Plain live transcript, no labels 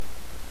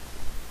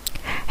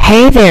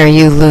Hey there,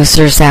 you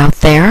losers out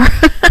there.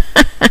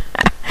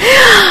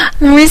 The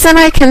reason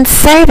I can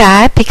say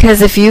that,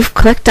 because if you've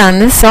clicked on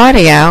this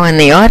audio and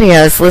the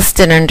audio is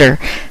listed under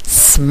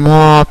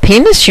small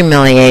penis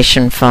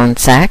humiliation phone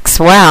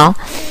sex, well,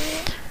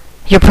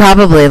 you're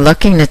probably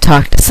looking to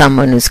talk to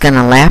someone who's going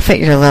to laugh at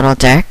your little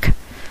dick.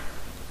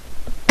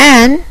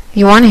 And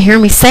you want to hear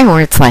me say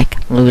words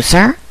like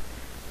loser,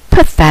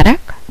 pathetic,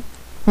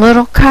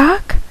 little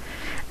cock,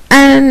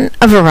 and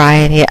a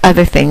variety of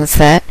other things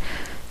that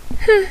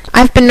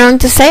I've been known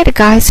to say to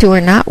guys who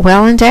are not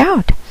well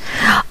endowed.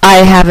 I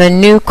have a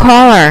new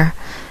caller.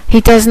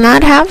 He does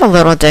not have a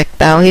little dick,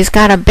 though. He's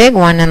got a big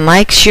one and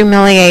likes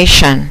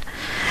humiliation.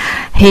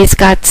 He's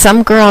got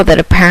some girl that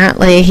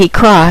apparently he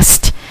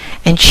crossed,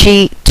 and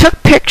she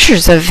took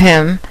pictures of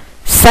him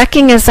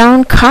sucking his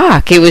own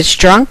cock. He was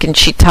drunk, and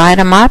she tied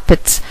him up.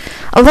 It's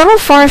a little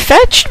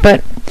far-fetched,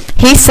 but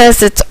he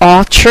says it's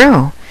all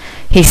true.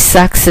 He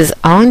sucks his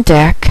own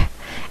dick,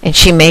 and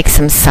she makes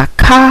him suck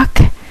cock,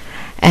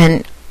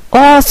 and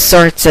all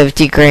sorts of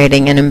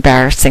degrading and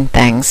embarrassing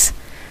things.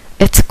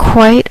 It's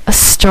quite a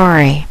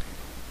story.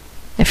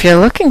 If you're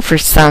looking for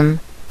some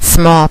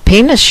small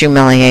penis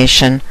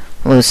humiliation,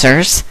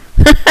 losers,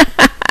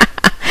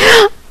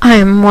 I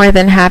am more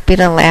than happy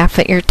to laugh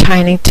at your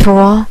tiny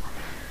tool.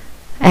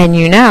 And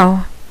you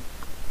know,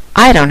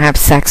 I don't have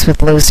sex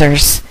with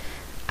losers.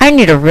 I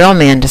need a real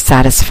man to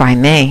satisfy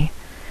me.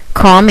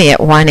 Call me at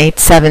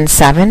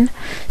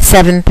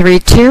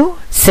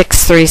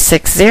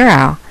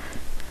 1-877-732-6360.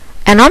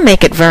 And I'll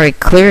make it very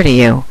clear to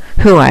you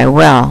who I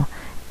will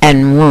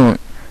and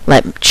won't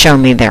let show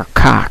me their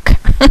cock.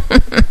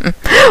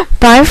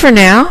 Bye for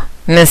now,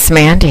 Miss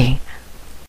Mandy.